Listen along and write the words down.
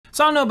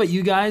So I don't know about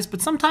you guys,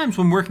 but sometimes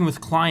when working with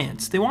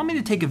clients, they want me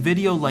to take a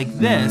video like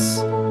this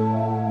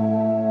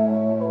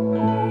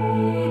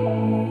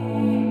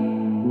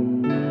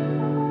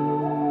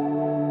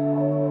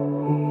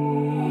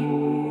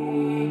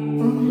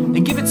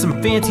and give it some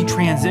fancy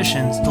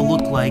transitions to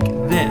look like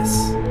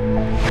this.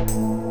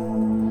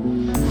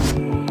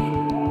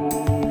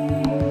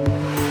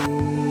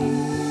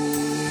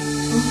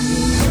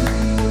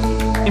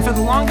 And for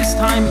the longest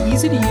time,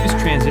 easy to use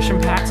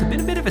transition packs have been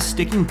a bit of a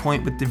sticking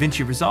point with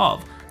Davinci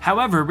Resolve.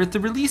 However, with the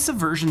release of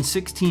version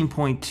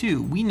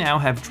 16.2, we now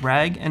have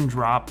drag and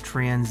drop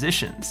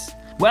transitions.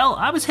 Well,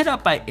 I was hit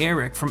up by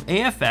Eryk from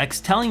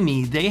AFX telling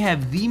me they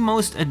have the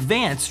most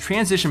advanced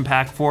transition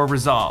pack for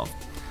Resolve.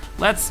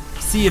 Let's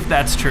see if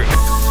that's true.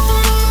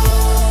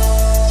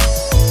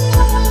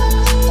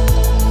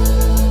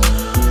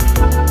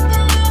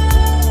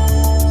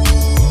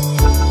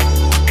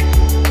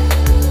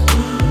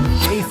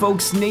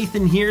 Folks,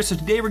 Nathan here. So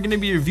today we're going to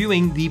be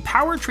reviewing the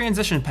Power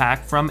Transition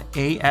Pack from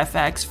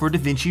AFX for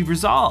Davinci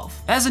Resolve.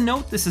 As a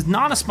note, this is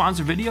not a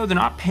sponsored video. They're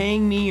not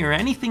paying me or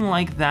anything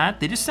like that.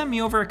 They just sent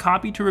me over a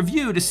copy to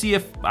review to see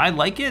if I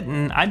like it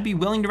and I'd be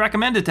willing to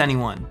recommend it to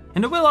anyone.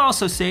 And I will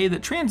also say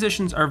that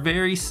transitions are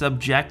very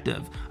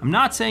subjective. I'm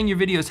not saying your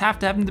videos have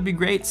to happen to be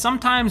great.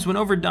 Sometimes when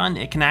overdone,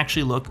 it can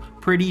actually look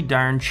pretty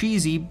darn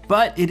cheesy,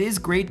 but it is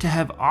great to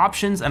have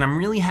options, and I'm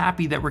really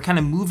happy that we're kind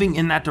of moving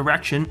in that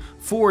direction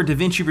for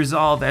Davinci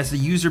Resolve. As the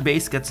user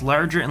base gets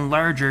larger and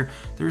larger,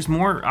 there's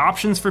more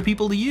options for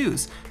people to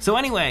use. So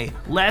anyway,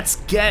 let's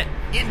get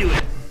into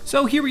it.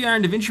 So here we are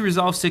in Davinci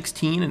Resolve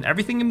 16, and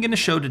everything I'm going to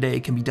show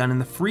today can be done in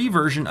the free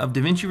version of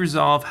Davinci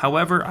Resolve.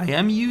 However, I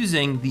am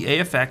using the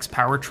AFX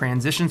Power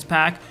Transitions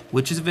Pack,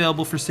 which is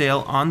available for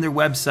sale on their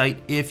website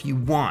if you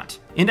want.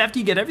 And after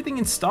you get everything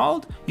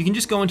installed, you can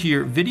just go into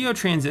your video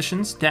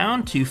transitions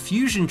down to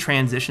fusion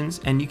transitions,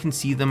 and you can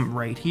see them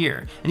right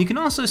here. And you can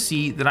also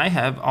see that I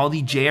have all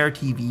the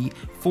JRTV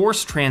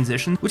force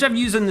transitions, which I've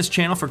used on this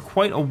channel for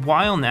quite a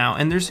while now,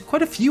 and there's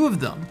quite a few of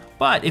them.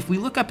 But if we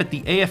look up at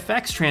the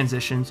AFX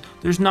transitions,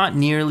 there's not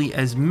nearly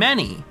as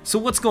many. So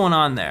what's going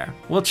on there?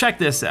 Well, check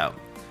this out.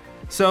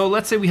 So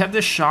let's say we have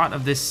this shot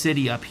of this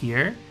city up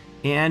here,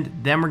 and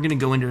then we're gonna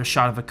go into a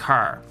shot of a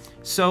car.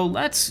 So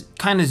let's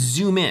kind of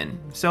zoom in.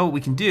 So what we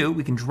can do,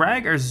 we can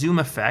drag our zoom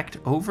effect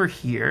over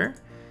here.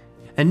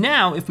 And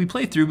now if we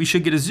play through, we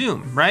should get a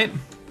zoom, right?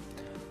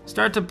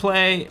 Start to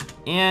play,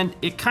 and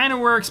it kind of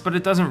works, but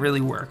it doesn't really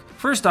work.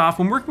 First off,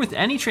 when working with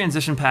any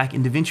transition pack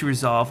in Davinci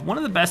Resolve, one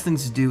of the best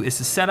things to do is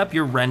to set up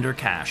your render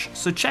cache.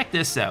 So check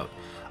this out.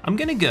 I'm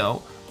gonna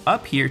go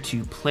up here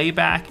to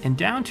playback and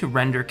down to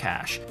render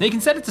cache. Now you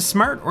can set it to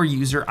smart or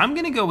user. I'm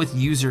gonna go with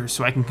user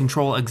so I can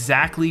control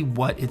exactly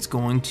what it's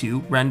going to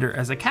render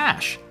as a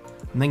cache.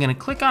 I'm then gonna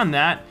click on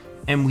that,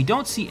 and we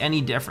don't see any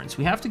difference.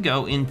 We have to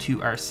go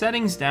into our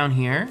settings down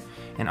here,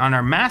 and on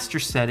our master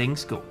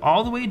settings, go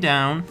all the way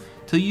down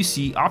till you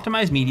see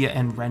optimize media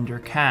and render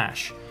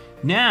cache.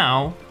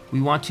 Now,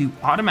 we want to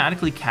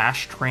automatically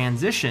cache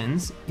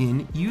transitions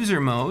in user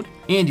mode,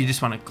 and you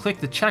just wanna click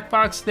the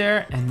checkbox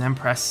there and then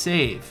press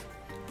save.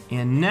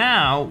 And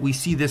now we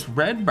see this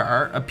red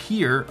bar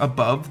appear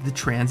above the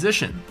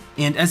transition.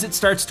 And as it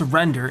starts to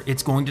render,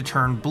 it's going to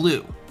turn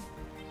blue.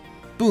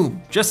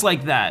 Boom, just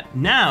like that.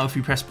 Now, if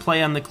you press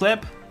play on the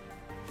clip,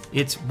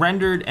 it's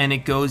rendered and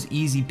it goes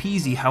easy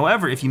peasy.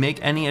 However, if you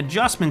make any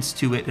adjustments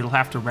to it, it'll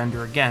have to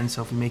render again.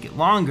 So if we make it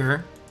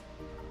longer,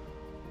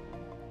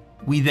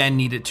 we then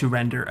need it to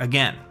render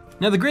again.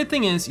 Now the great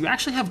thing is you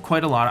actually have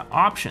quite a lot of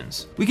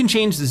options. We can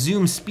change the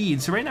zoom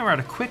speed. So right now we're at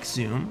a quick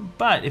zoom,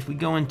 but if we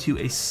go into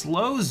a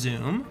slow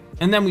zoom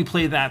and then we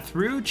play that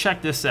through,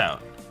 check this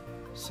out.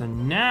 So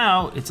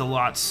now it's a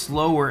lot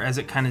slower as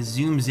it kind of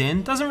zooms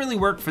in. Doesn't really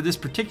work for this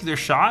particular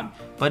shot,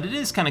 but it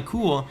is kind of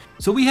cool.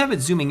 So we have it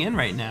zooming in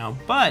right now,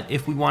 but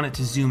if we want it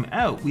to zoom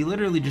out, we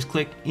literally just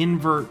click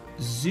invert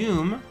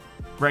zoom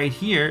right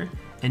here,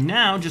 and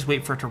now just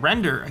wait for it to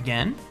render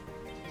again.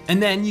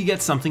 And then you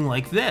get something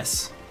like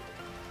this.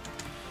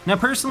 Now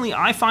personally,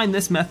 I find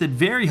this method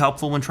very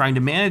helpful when trying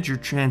to manage your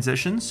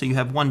transitions. So you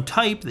have one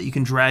type that you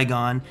can drag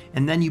on,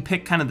 and then you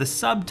pick kind of the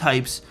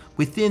subtypes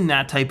within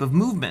that type of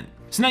movement.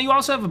 So now you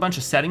also have a bunch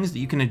of settings that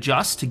you can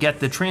adjust to get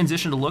the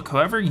transition to look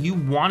however you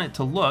want it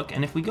to look.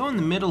 And if we go in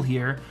the middle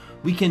here,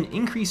 we can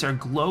increase our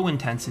glow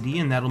intensity,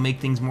 and that'll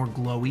make things more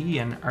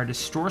glowy, and our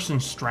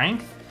distortion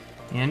strength,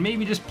 and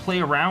maybe just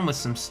play around with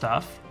some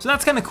stuff. So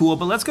that's kind of cool,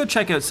 but let's go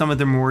check out some of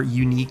the more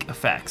unique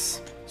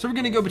effects. So we're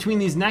gonna go between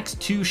these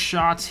next two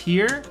shots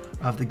here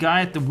of the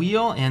guy at the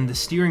wheel and the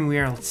steering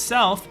wheel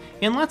itself,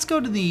 and let's go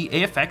to the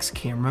AFX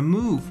camera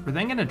move. We're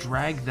then gonna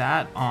drag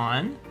that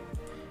on,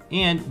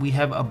 and we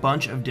have a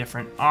bunch of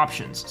different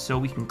options. So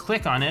we can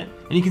click on it,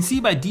 and you can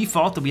see by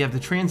default that we have the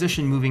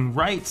transition moving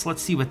right. So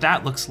let's see what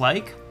that looks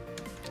like.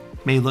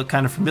 May look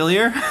kind of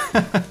familiar.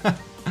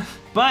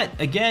 But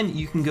again,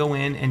 you can go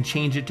in and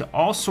change it to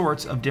all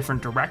sorts of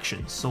different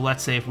directions. So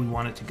let's say if we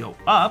want it to go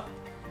up,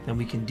 then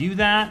we can do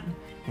that,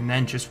 and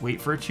then just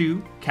wait for it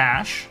to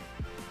cache.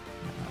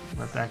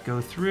 Let that go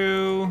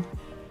through,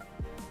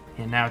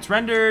 and now it's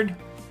rendered.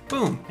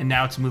 boom, and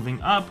now it's moving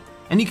up.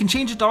 And you can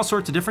change it to all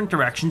sorts of different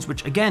directions,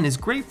 which again is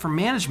great for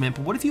management,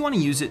 but what if you want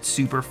to use it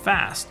super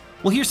fast?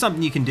 Well, here's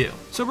something you can do.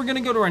 So we're gonna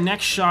go to our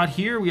next shot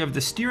here. We have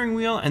the steering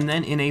wheel and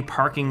then in a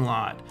parking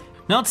lot.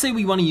 Now let's say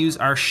we want to use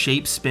our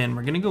shape spin.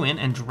 We're gonna go in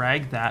and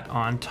drag that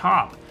on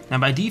top. Now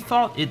by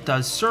default, it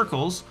does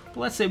circles, but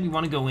let's say we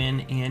want to go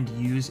in and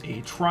use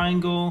a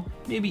triangle,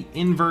 maybe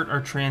invert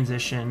our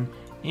transition,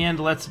 and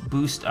let's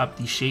boost up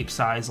the shape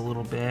size a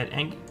little bit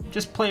and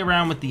just play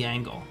around with the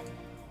angle.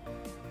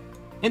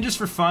 And just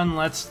for fun,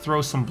 let's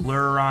throw some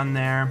blur on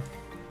there.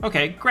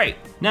 Okay, great.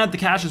 Now that the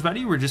cache is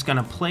ready, we're just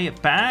gonna play it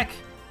back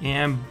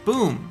and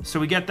boom. So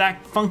we get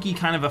that funky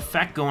kind of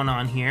effect going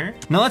on here.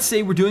 Now let's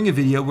say we're doing a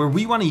video where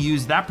we wanna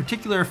use that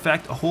particular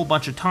effect a whole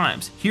bunch of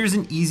times. Here's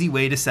an easy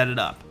way to set it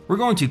up. We're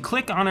going to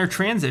click on our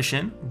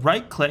transition,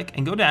 right click,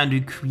 and go down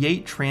to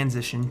Create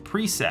Transition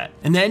Preset.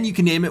 And then you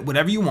can name it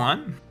whatever you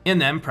want,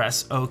 and then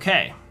press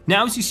OK.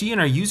 Now, as you see in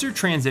our user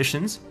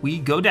transitions, we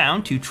go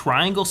down to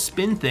triangle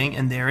spin thing,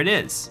 and there it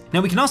is.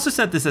 Now we can also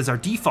set this as our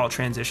default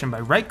transition by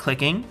right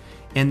clicking,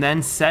 and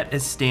then set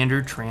as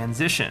standard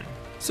transition.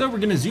 So we're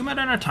gonna zoom out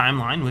on our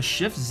timeline with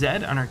Shift Z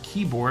on our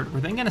keyboard. We're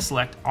then gonna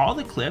select all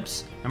the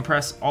clips and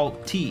press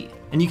Alt T.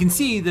 And you can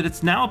see that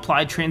it's now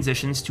applied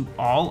transitions to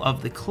all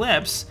of the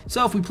clips.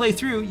 So if we play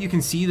through, you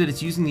can see that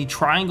it's using the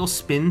triangle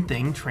spin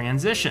thing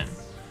transition.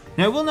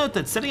 Now I will note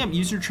that setting up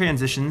user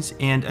transitions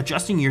and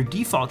adjusting your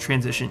default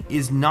transition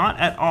is not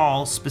at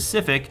all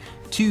specific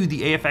to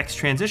the AFX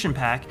transition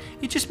pack.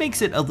 It just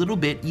makes it a little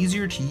bit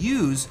easier to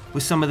use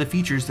with some of the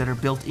features that are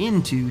built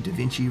into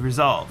Davinci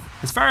Resolve.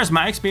 As far as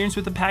my experience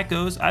with the pack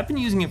goes, I've been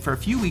using it for a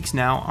few weeks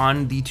now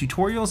on the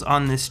tutorials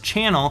on this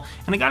channel,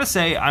 and I gotta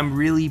say, I'm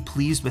really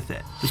pleased with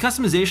it. The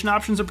customization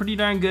options are pretty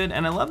darn good,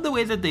 and I love the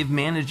way that they've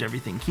managed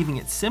everything, keeping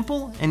it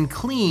simple and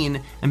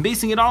clean, and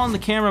basing it all on the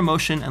camera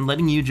motion and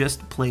letting you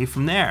just play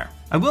from there.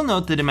 I will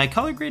note that in my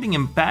color grading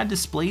and bad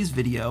displays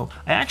video,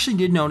 I actually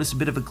did notice a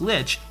bit of a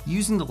glitch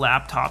using the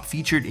laptop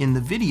featured in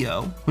the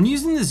video. When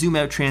using the zoom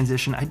out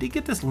transition, I did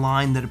get this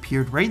line that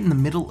appeared right in the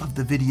middle of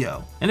the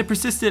video, and it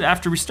persisted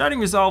after restarting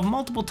Resolve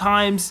multiple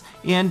times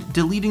and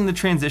deleting the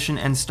transition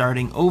and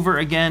starting over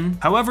again.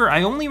 However,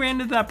 I only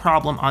ran into that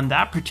problem on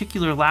that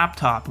particular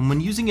laptop, and when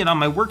using it on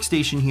my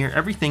workstation here,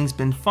 everything's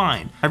been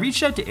fine. I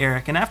reached out to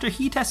Eryk, and after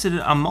he tested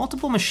it on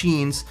multiple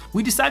machines,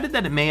 we decided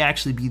that it may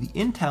actually be the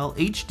Intel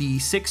HD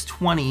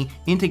 620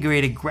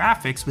 integrated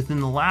graphics within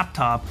the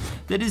laptop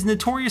that is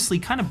notoriously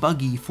kind of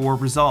buggy for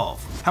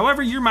Resolve.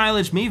 However, your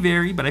mileage may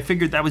vary, but I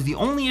figured that was the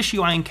only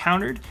issue I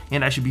encountered,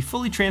 and I should be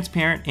fully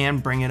transparent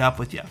and bring it up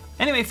with you.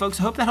 Anyway, folks,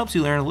 I hope that helps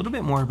you learn a little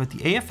bit more about the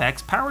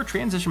AFX Power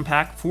Transition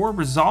Pack for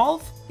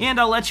Resolve, and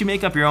I'll let you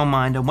make up your own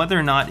mind on whether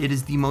or not it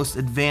is the most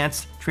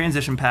advanced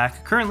transition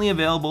pack currently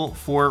available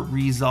for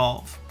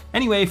Resolve.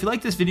 Anyway, if you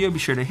like this video, be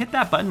sure to hit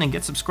that button and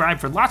get subscribed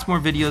for lots more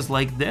videos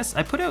like this.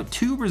 I put out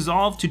 2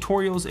 Resolve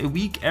tutorials a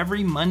week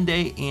every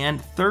Monday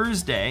and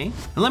Thursday.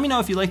 And let me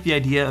know if you like the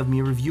idea of me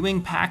reviewing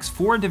packs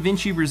for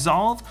Davinci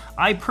Resolve.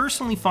 I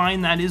personally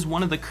find that is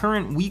one of the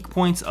current weak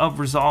points of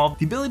Resolve.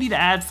 The ability to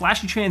add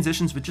flashy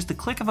transitions with just a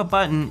click of a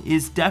button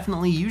is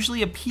definitely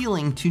usually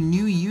appealing to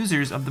new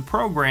users of the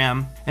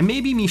program. And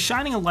maybe me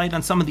shining a light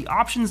on some of the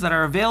options that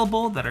are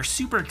available that are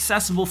super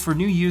accessible for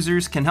new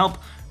users can help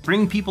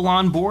bring people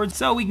on board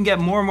so we can get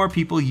more and more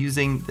people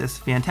using this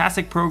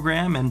fantastic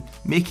program and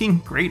making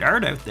great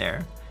art out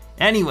there.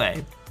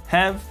 Anyway,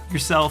 have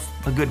yourself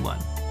a good one.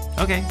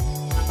 Okay,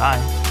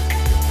 bye.